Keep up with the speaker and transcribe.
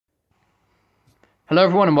Hello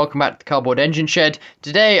everyone and welcome back to the Cardboard Engine Shed.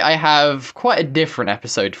 Today I have quite a different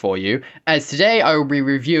episode for you, as today I will be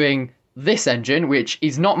reviewing this engine, which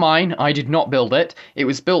is not mine. I did not build it. It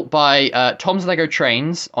was built by Tom's Lego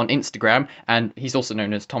Trains on Instagram, and he's also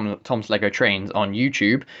known as Tom's Lego Trains on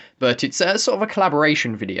YouTube, but it's a sort of a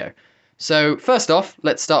collaboration video. So first off,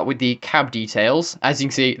 let's start with the cab details. As you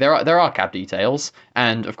can see, there are cab details,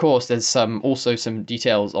 and of course there's also some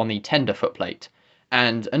details on the tender footplate.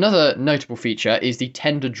 And another notable feature is the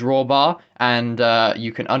tender drawbar, and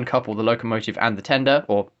you can uncouple the locomotive and the tender,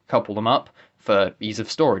 or couple them up for ease of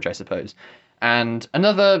storage, I suppose. And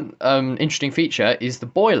another interesting feature is the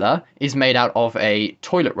boiler is made out of a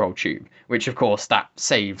toilet roll tube, which of course that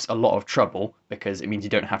saves a lot of trouble because it means you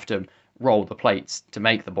don't have to roll the plates to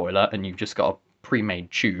make the boiler, and you've just got a pre-made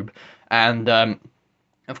tube. And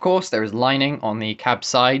of course there is lining on the cab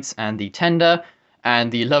sides and the tender,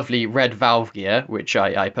 and the lovely red valve gear, which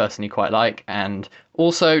I personally quite like. And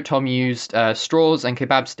also, Tom used straws and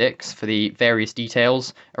kebab sticks for the various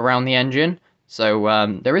details around the engine.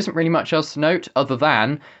 So there isn't really much else to note other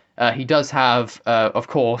than he does have, of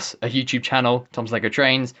course, a YouTube channel, Tom's Lego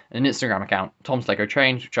Trains, and an Instagram account, Tom's Lego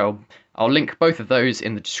Trains, which I'll link both of those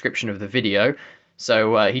in the description of the video.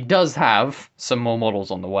 So he does have some more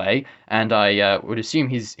models on the way, and I would assume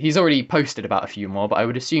he's already posted about a few more, but I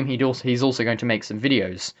would assume he's also going to make some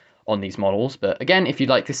videos on these models. But again, if you'd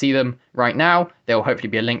like to see them right now, there will hopefully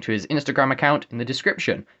be a link to his Instagram account in the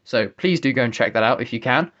description. So please do go and check that out if you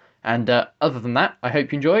can. And other than that, I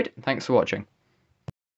hope you enjoyed, and thanks for watching.